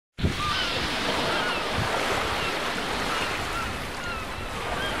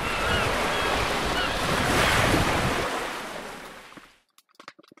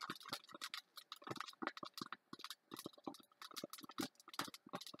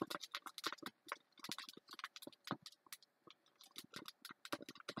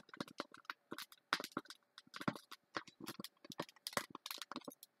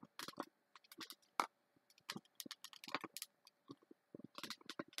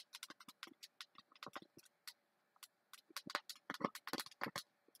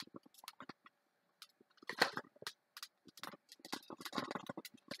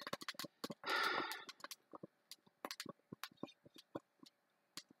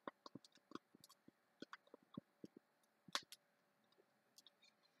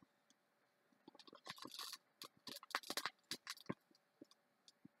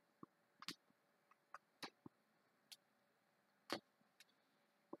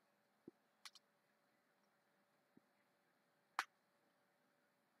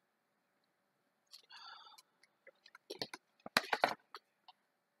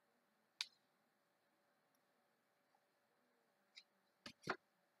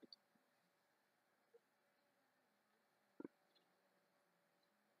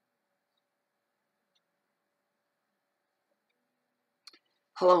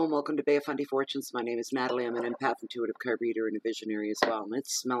Hello and welcome to Bay of Fundy Fortunes. My name is Natalie. I'm an empath, intuitive card reader, and a visionary as well. And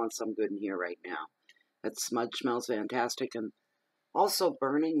it's smelling some good in here right now. That smudge smells fantastic. And also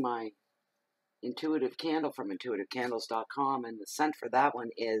burning my intuitive candle from intuitivecandles.com. And the scent for that one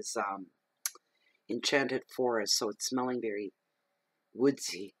is Enchanted Forest. So it's smelling very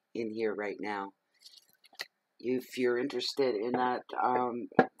woodsy in here right now. If you're interested in that,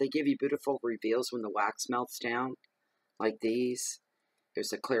 they give you beautiful reveals when the wax melts down, like these.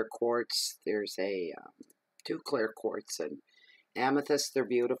 There's a clear quartz. There's a two clear quartz and amethyst. They're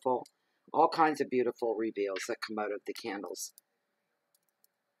beautiful. All kinds of beautiful reveals that come out of the candles.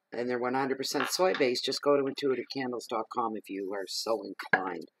 And they're 100% soy-based. Just go to intuitivecandles.com if you are so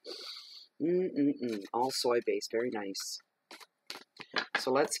inclined. All soy-based. Very nice.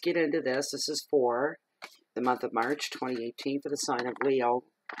 So let's get into this. This is for the month of March 2018 for the sign of Leo,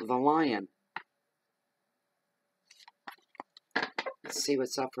 the Lion. Let's see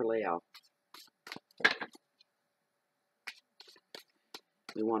what's up for Leo.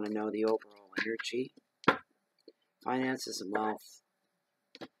 We want to know the overall energy. Finances and wealth.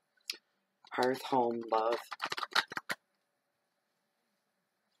 Hearth, home, love.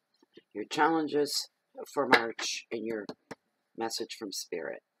 Your challenges for March and your message from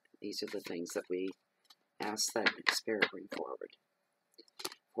Spirit. These are the things that we ask that Spirit bring forward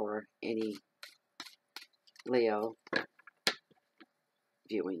for any Leo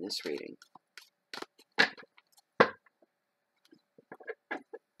viewing this reading.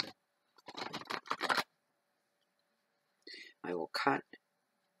 I will cut.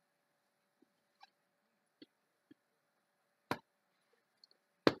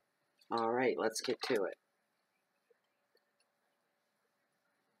 All right, let's get to it.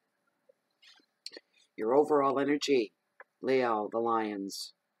 Your overall energy, Leo, the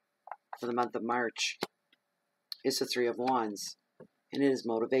Lions, for the month of March is the Three of Wands, and it is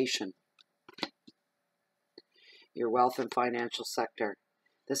motivation. Your wealth and financial sector,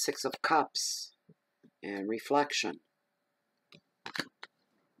 the Six of Cups, and reflection.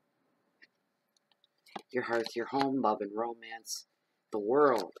 Your hearth, your home, love and romance, the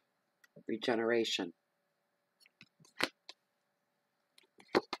world, regeneration.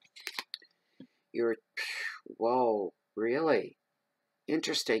 Your, whoa, really?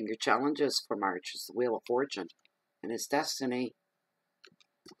 Interesting. Your challenges for March is the Wheel of Fortune and its destiny.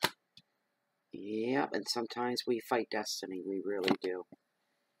 Yep, and sometimes we fight destiny. We really do.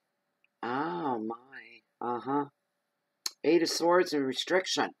 Oh, my. Eight of Swords and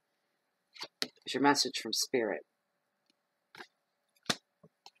restriction. It's your message from Spirit.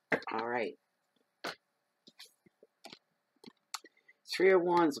 All right. Three of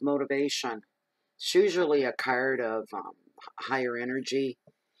Wands, motivation. It's usually a card of higher energy.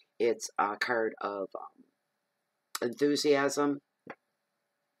 It's a card of enthusiasm.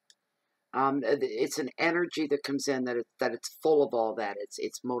 It's an energy that comes in that it's full of all that.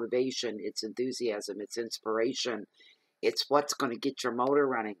 It's motivation, it's enthusiasm, it's inspiration. It's what's going to get your motor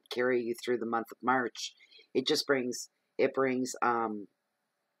running, carry you through the month of March. It just brings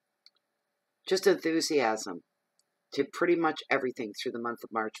just enthusiasm to pretty much everything through the month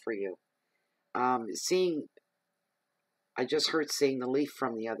of March for you. I just heard seeing the leaf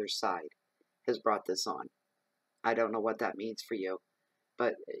from the other side has brought this on. I don't know what that means for you,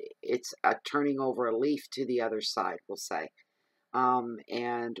 but it's a turning over a leaf to the other side, we'll say.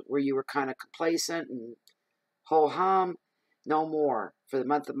 And where you were kind of complacent and ho-hum, no more. For the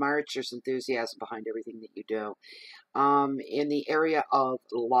month of March, there's enthusiasm behind everything that you do. In the area of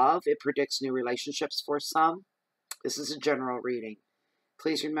love, it predicts new relationships for some. This is a general reading.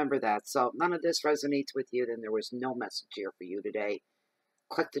 Please remember that. So none of this resonates with you, then there was no message here for you today.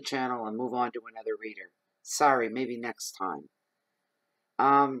 Click the channel and move on to another reader. Sorry, maybe next time.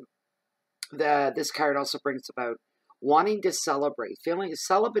 This card also brings about wanting to celebrate, feeling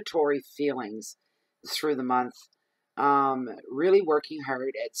celebratory feelings through the month. Really working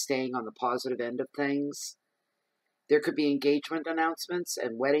hard at staying on the positive end of things. There could be engagement announcements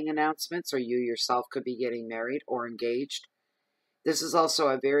and wedding announcements, or you yourself could be getting married or engaged. This is also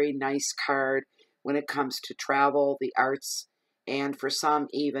a very nice card when it comes to travel, the arts, and for some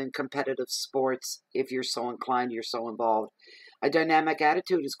even competitive sports. If you're so inclined, you're so involved. A dynamic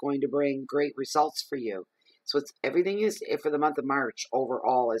attitude is going to bring great results for you. So everything is, for the month of March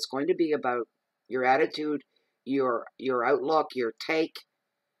overall, is going to be about your attitude, your outlook, your take,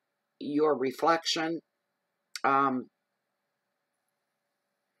 your reflection.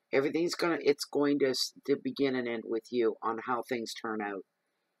 It's going to begin and end with you on how things turn out.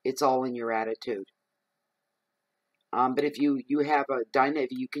 It's all in your attitude. But if you have a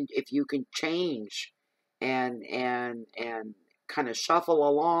if you can change and kind of shuffle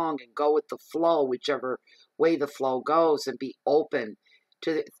along and go with the flow, whichever way the flow goes, and be open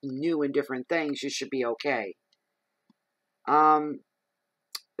to new and different things, you should be okay.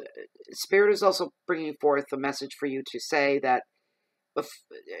 Spirit is also bringing forth a message for you to say that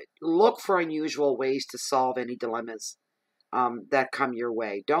look for unusual ways to solve any dilemmas that come your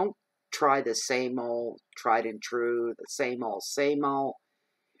way. Don't try the same old, tried and true, the same old, same old.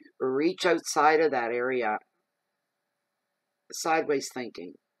 Reach outside of that area. Sideways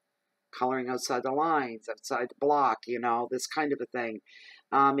thinking, coloring outside the lines, outside the block, this kind of a thing.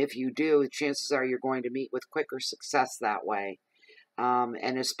 If you do, chances are you're going to meet with quicker success that way.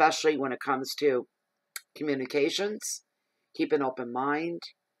 And especially when it comes to communications, keep an open mind.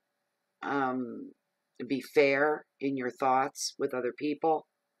 Be fair in your thoughts with other people.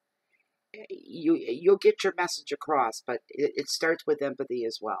 You'll get your message across, but it starts with empathy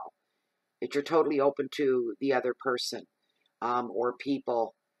as well. That you're totally open to the other person or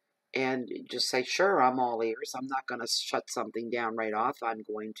people, and just say, sure, I'm all ears. I'm not going to shut something down right off. I'm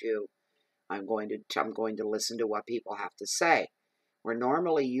going to listen to what people have to say. Where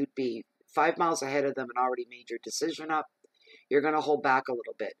normally you'd be 5 miles ahead of them and already made your decision up, you're going to hold back a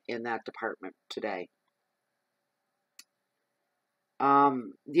little bit in that department today.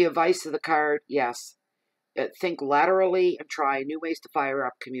 The advice of the card, yes. Think laterally and try new ways to fire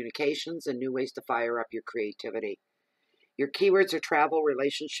up communications and new ways to fire up your creativity. Your keywords are travel,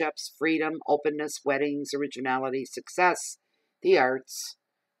 relationships, freedom, openness, weddings, originality, success, the arts,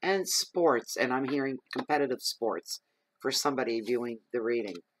 and sports. And I'm hearing competitive sports for somebody viewing the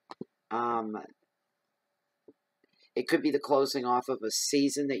reading. It could be the closing off of a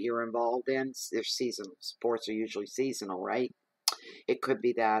season that you're involved in. Their seasonal sports are usually seasonal, right? It could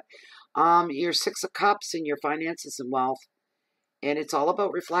be that. Your Six of Cups and your finances and wealth. And it's all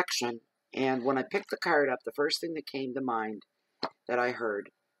about reflection. And when I picked the card up, the first thing that came to mind that I heard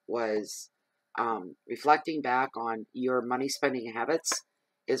was reflecting back on your money spending habits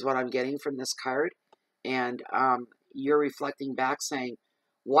is what I'm getting from this card. And you're reflecting back saying,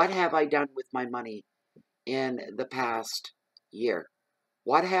 what have I done with my money in the past year?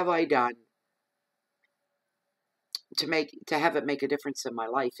 What have I done to have it make a difference in my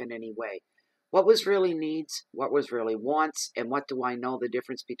life in any way? What was really needs, what was really wants, and what do I know the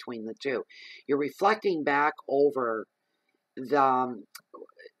difference between the two? You're reflecting back over the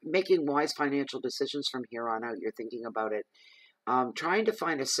making wise financial decisions from here on out. You're thinking about it. Trying to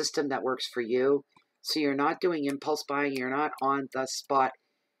find a system that works for you, so you're not doing impulse buying. You're not on the spot,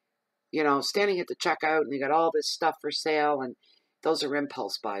 standing at the checkout and they got all this stuff for sale, and those are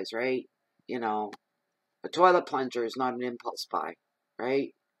impulse buys, right? A toilet plunger is not an impulse buy,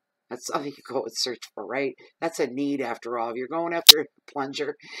 right? That's something you go and search for, right? That's a need after all. If you're going after a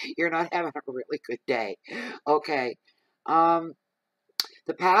plunger, you're not having a really good day. Okay. The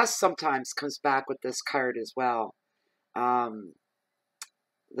past sometimes comes back with this card as well. The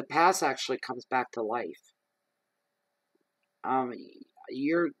past actually comes back to life.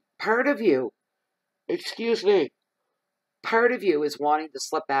 You're part of you, part of you is wanting to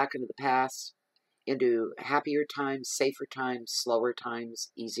slip back into the past, into happier times, safer times, slower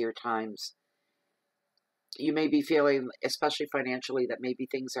times, easier times. You may be feeling, especially financially, that maybe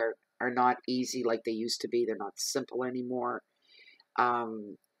things are not easy like they used to be. They're not simple anymore. I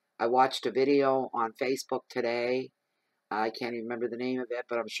watched a video on Facebook today. I can't even remember the name of it,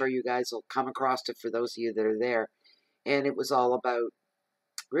 but I'm sure you guys will come across it for those of you that are there. And it was all about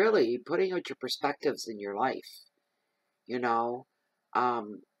really putting out your perspectives in your life.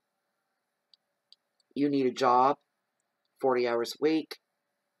 You need a job, 40 hours a week,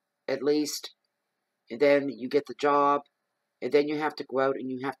 at least. And then you get the job, and then you have to go out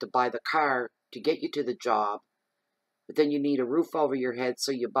and you have to buy the car to get you to the job. But then you need a roof over your head,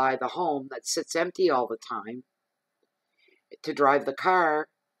 so you buy the home that sits empty all the time to drive the car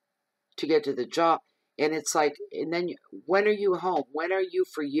to get to the job. And it's like, and then when are you home? When are you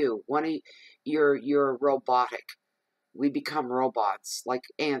for you? When are you're robotic. We become robots, like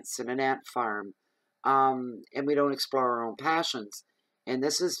ants in an ant farm, and we don't explore our own passions. And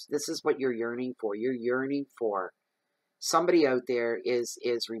this is what you're yearning for. You're yearning for somebody out there is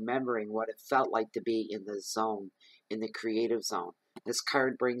remembering what it felt like to be in the zone, in the creative zone. This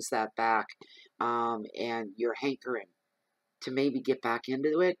card brings that back, and you're hankering to maybe get back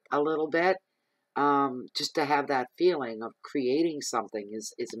into it a little bit. Just to have that feeling of creating something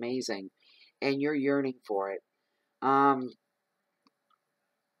is amazing, and you're yearning for it.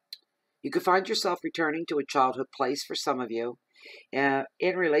 You could find yourself returning to a childhood place for some of you. In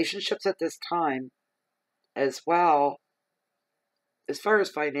relationships at this time as well, as far as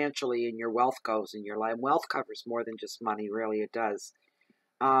financially and your wealth goes in your life, wealth covers more than just money, really, it does.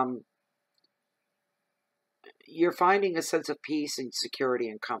 You're finding a sense of peace and security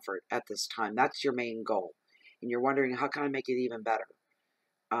and comfort at this time. That's your main goal. And you're wondering, how can I make it even better?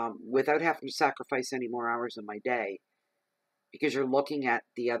 Without having to sacrifice any more hours in my day, because you're looking at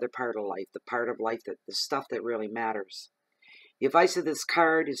the other part of life, the part of life that the stuff that really matters. The advice of this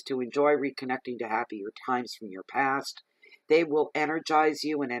card is to enjoy reconnecting to happier times from your past. They will energize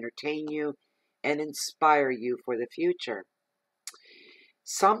you and entertain you and inspire you for the future.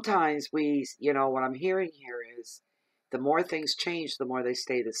 Sometimes what I'm hearing here is the more things change, the more they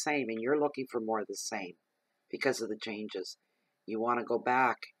stay the same, and you're looking for more of the same because of the changes. You want to go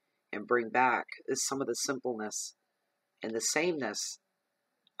back and bring back some of the simpleness and the sameness,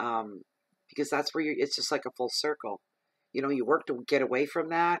 because that's where it's just like a full circle. You work to get away from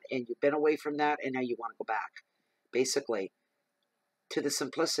that, and you've been away from that, and now you want to go back, basically, to the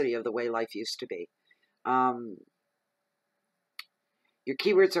simplicity of the way life used to be. Your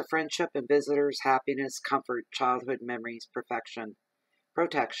keywords are friendship and visitors, happiness, comfort, childhood memories, perfection,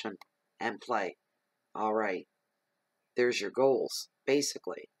 protection, and play. All right. There's your goals,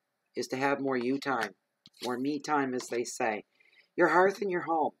 basically, is to have more you time, more me time, as they say. Your hearth and your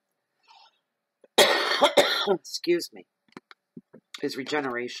home, excuse me, is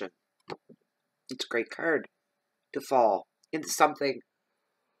regeneration. It's a great card to fall into something,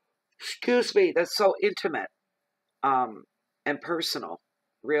 that's so intimate and personal,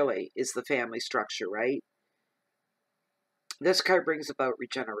 really, is the family structure, right? This card brings about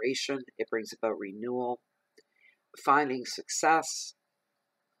regeneration. It brings about renewal, finding success,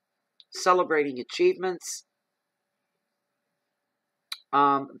 celebrating achievements,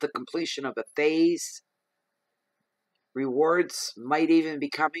 the completion of a phase. Rewards might even be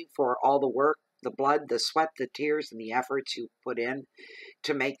coming for all the work, the blood, the sweat, the tears, and the efforts you put in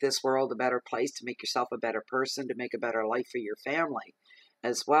to make this world a better place, to make yourself a better person, to make a better life for your family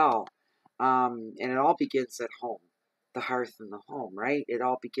as well. And it all begins at home, the hearth and the home, right? It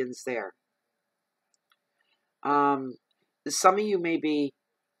all begins there. Some of you may be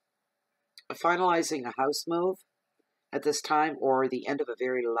finalizing a house move at this time, or the end of a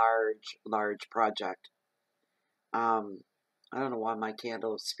very large project. I don't know why my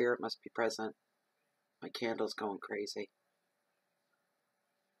candle, spirit must be present. My candle's going crazy.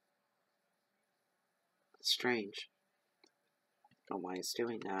 It's strange. I don't know why it's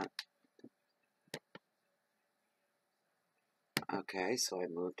doing that. Okay, so I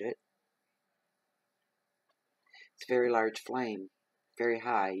moved it. It's a very large flame, very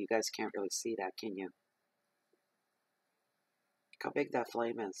high. You guys can't really see that, can you? Look how big that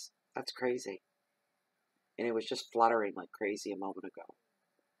flame is. That's crazy. And it was just fluttering like crazy a moment ago.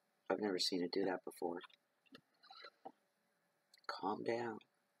 I've never seen it do that before. Calm down.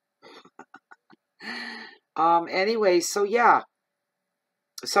 Anyway, so yeah.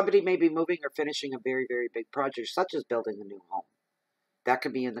 Somebody may be moving or finishing a very, very big project, such as building a new home. That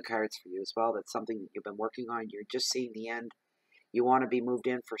could be in the cards for you as well. That's something that you've been working on. You're just seeing the end. You want to be moved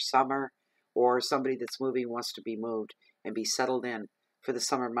in for summer, or somebody that's moving wants to be moved and be settled in for the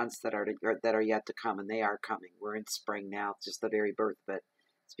summer months that are yet to come, and they are coming. We're in spring now. It's just the very birth of it.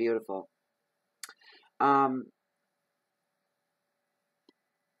 It's beautiful.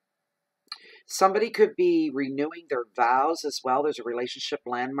 Somebody could be renewing their vows as well. There's a relationship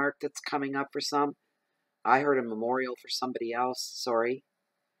landmark that's coming up for some. I heard a memorial for somebody else. Sorry.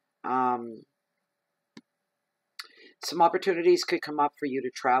 Some opportunities could come up for you to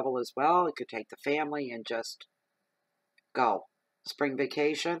travel as well. It could take the family and just go. Spring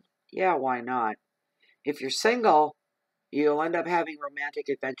vacation? Yeah, why not? If you're single, you'll end up having romantic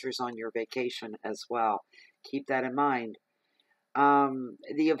adventures on your vacation as well. Keep that in mind.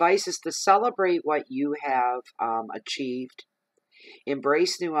 The advice is to celebrate what you have achieved.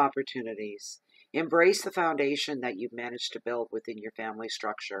 Embrace new opportunities. Embrace the foundation that you've managed to build within your family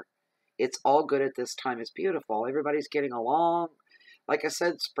structure. It's all good at this time. It's beautiful. Everybody's getting along. Like I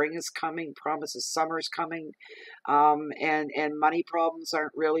said, spring is coming. Promises summer is coming. And money problems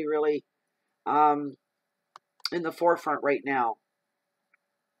aren't really in the forefront right now.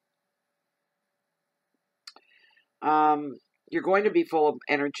 You're going to be full of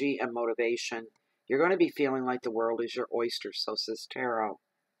energy and motivation. You're going to be feeling like the world is your oyster, so says Tarot.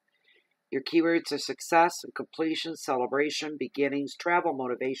 Your keywords are success and completion, celebration, beginnings, travel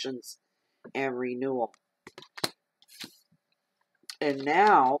motivations, and renewal. And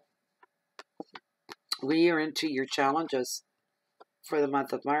now we are into your challenges for the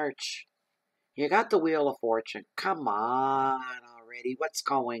month of March. You got the Wheel of Fortune. Come on already. What's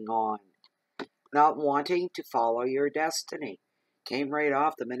going on? Not wanting to follow your destiny. Came right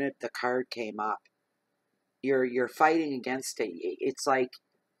off the minute the card came up. You're fighting against it. It's like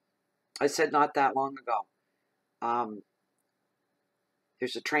I said not that long ago.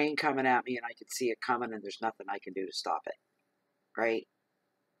 There's a train coming at me and I can see it coming and there's nothing I can do to stop it. Right?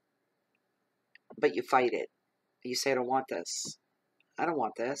 But you fight it. You say, I don't want this. I don't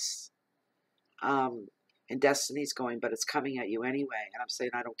want this. And destiny's going, but it's coming at you anyway. And I'm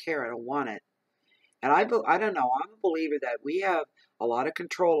saying, I don't care. I don't want it. And I don't know. I'm a believer that we have a lot of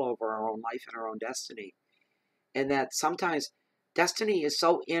control over our own life and our own destiny. And that sometimes destiny is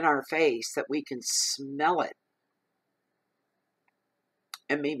so in our face that we can smell it.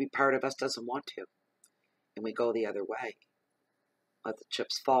 And maybe part of us doesn't want to. And we go the other way. Let the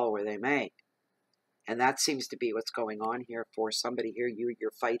chips fall where they may. And that seems to be what's going on here for somebody here.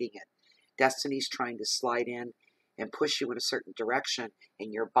 You're fighting it. Destiny's trying to slide in and push you in a certain direction,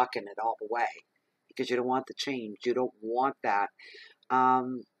 and you're bucking it all the way because you don't want the change. You don't want that.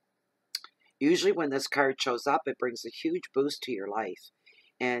 Usually when this card shows up, it brings a huge boost to your life.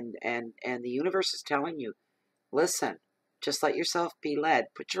 And the universe is telling you, listen, just let yourself be led.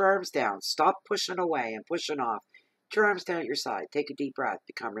 Put your arms down. Stop pushing away and pushing off. Put your arms down at your side. Take a deep breath.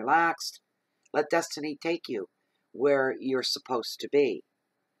 Become relaxed. Let destiny take you where you're supposed to be.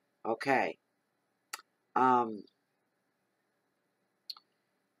 Okay.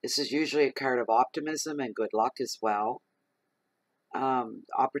 This is usually a card of optimism and good luck as well.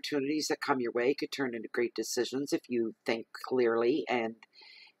 Opportunities that come your way could turn into great decisions if you think clearly and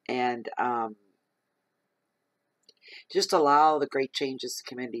just allow the great changes to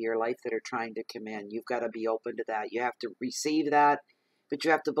come into your life that are trying to come in. You've got to be open to that. You have to receive that, but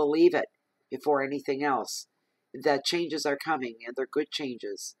you have to believe it before anything else. That changes are coming, and they're good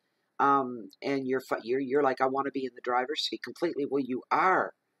changes. And you're like, I want to be in the driver's seat completely. Well, you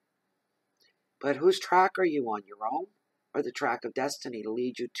are. But whose track are you on? Your own, or the track of destiny to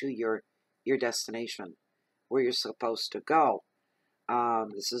lead you to your destination, where you're supposed to go?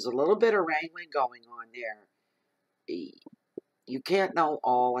 This is a little bit of wrangling going on there. You can't know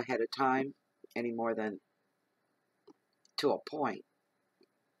all ahead of time any more than to a point.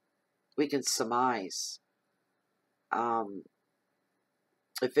 We can surmise.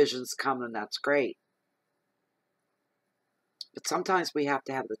 If visions come, then that's great. But sometimes we have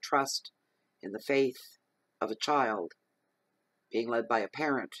to have the trust and the faith of a child being led by a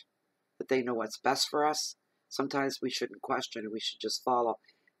parent, that they know what's best for us. Sometimes we shouldn't question and we should just follow.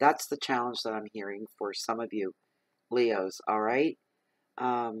 That's the challenge that I'm hearing for some of you Leos, all right?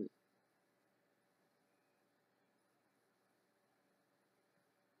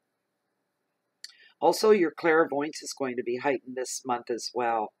 Also, your clairvoyance is going to be heightened this month as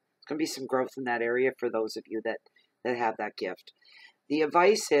well. There's going to be some growth in that area for those of you that have that gift. The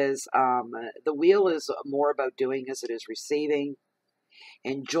advice is, the wheel is more about doing as it is receiving.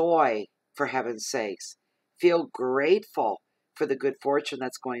 Enjoy, for heaven's sakes. Feel grateful for the good fortune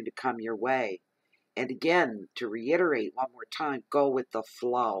that's going to come your way. And again, to reiterate one more time, go with the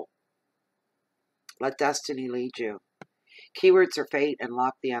flow. Let destiny lead you. Keywords are fate and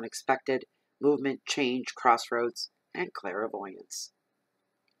luck, the unexpected, movement, change, crossroads, and clairvoyance.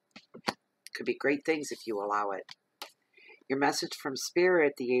 Could be great things if you allow it. Your message from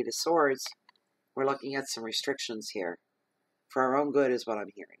Spirit, the Eight of Swords, we're looking at some restrictions here. For our own good is what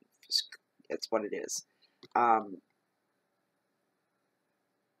I'm hearing. It's what it is.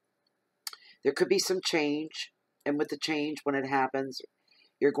 There could be some change, and with the change, when it happens,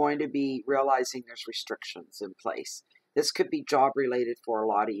 you're going to be realizing there's restrictions in place. This could be job-related for a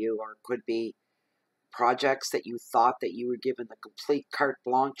lot of you, or it could be projects that you thought that you were given the complete carte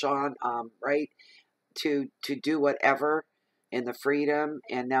blanche on, right, to do whatever in the freedom,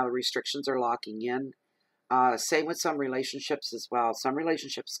 and now the restrictions are locking in. Same with some relationships as well. Some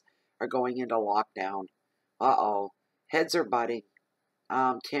relationships are going into lockdown. Uh-oh. Heads are butting.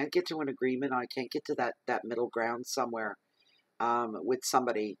 Can't get to an agreement. I can't get to that middle ground somewhere with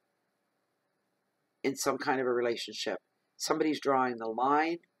somebody in some kind of a relationship. Somebody's drawing the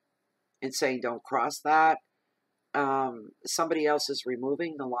line and saying, don't cross that. Somebody else is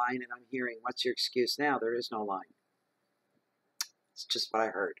removing the line, and I'm hearing, what's your excuse now? There is no line. It's just what I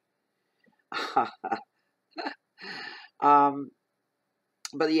heard.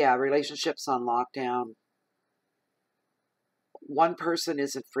 But yeah, relationships on lockdown. One person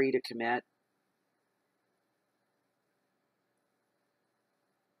isn't free to commit.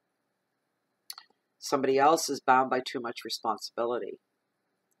 Somebody else is bound by too much responsibility.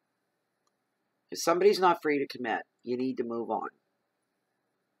 If somebody's not free to commit, you need to move on.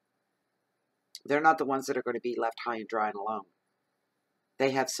 They're not the ones that are going to be left high and dry and alone.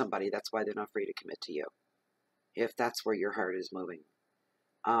 They have somebody. That's why they're not free to commit to you. if that's where your heart is moving.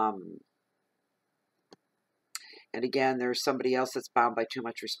 And again, there's somebody else that's bound by too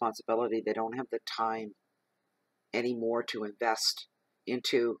much responsibility. They don't have the time anymore to invest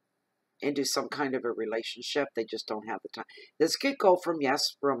into some kind of a relationship. They just don't have the time. This could go from,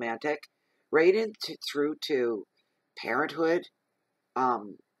 yes, romantic, right into through to parenthood,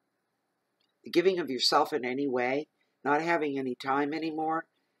 giving of yourself in any way, not having any time anymore.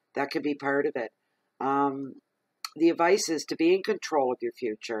 That could be part of it. The advice is to be in control of your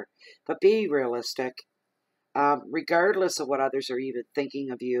future, but be realistic. Regardless of what others are even thinking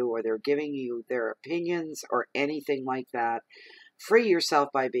of you, or they're giving you their opinions or anything like that, free yourself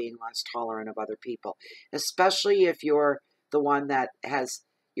by being less tolerant of other people, especially if you're the one that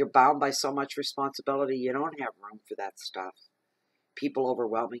you're bound by so much responsibility. You don't have room for that stuff. People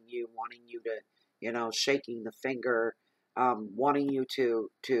overwhelming you, wanting you to, shaking the finger, wanting you to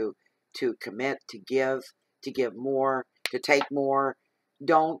commit, to give more, to take more.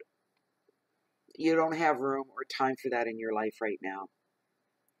 You don't have room or time for that in your life right now.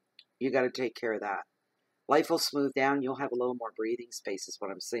 You got to take care of that. Life will smooth down. You'll have a little more breathing space is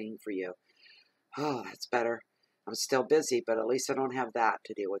what I'm seeing for you. Oh, that's better. I'm still busy, but at least I don't have that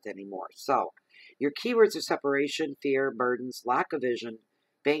to deal with anymore. So, your keywords are separation, fear, burdens, lack of vision,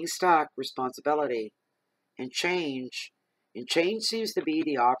 being stuck, responsibility, and change. And change seems to be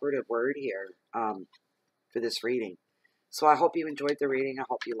the operative word here for this reading. So I hope you enjoyed the reading. I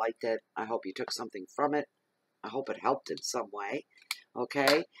hope you liked it. I hope you took something from it. I hope it helped in some way.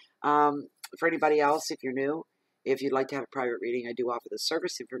 Okay? For anybody else, if you're new, if you'd like to have a private reading, I do offer the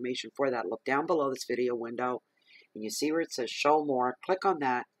service information for that. Look down below this video window, and you see where it says show more. Click on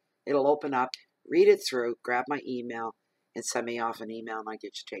that. It'll open up. Read it through. Grab my email and send me off an email, and I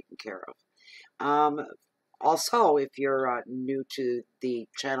get you taken care of. Also, if you're new to the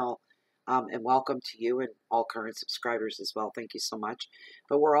channel, and welcome to you and all current subscribers as well. Thank you so much.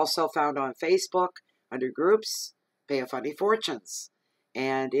 But we're also found on Facebook under groups, Bay of Fundy Fortunes.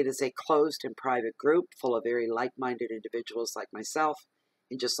 And it is a closed and private group full of very like-minded individuals like myself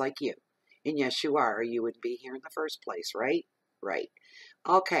and just like you. And yes, you are, or you wouldn't be here in the first place, right? Right.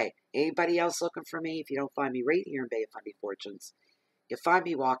 Okay, anybody else looking for me? If you don't find me right here in Bay of Fundy Fortunes, you'll find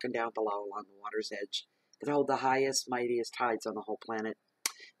me walking down below along the water's edge that hold the highest, mightiest tides on the whole planet,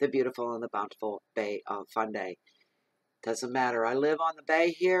 the beautiful and the bountiful Bay of Fundy. Doesn't matter. I live on the bay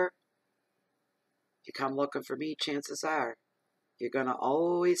here. If you come looking for me, chances are you're going to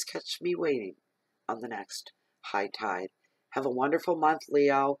always catch me waiting on the next high tide. Have a wonderful month,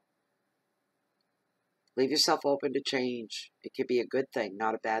 Leo. Leave yourself open to change. It could be a good thing,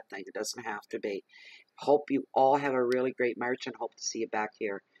 not a bad thing. It doesn't have to be. Hope you all have a really great March and hope to see you back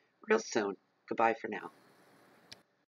here real soon. Goodbye for now.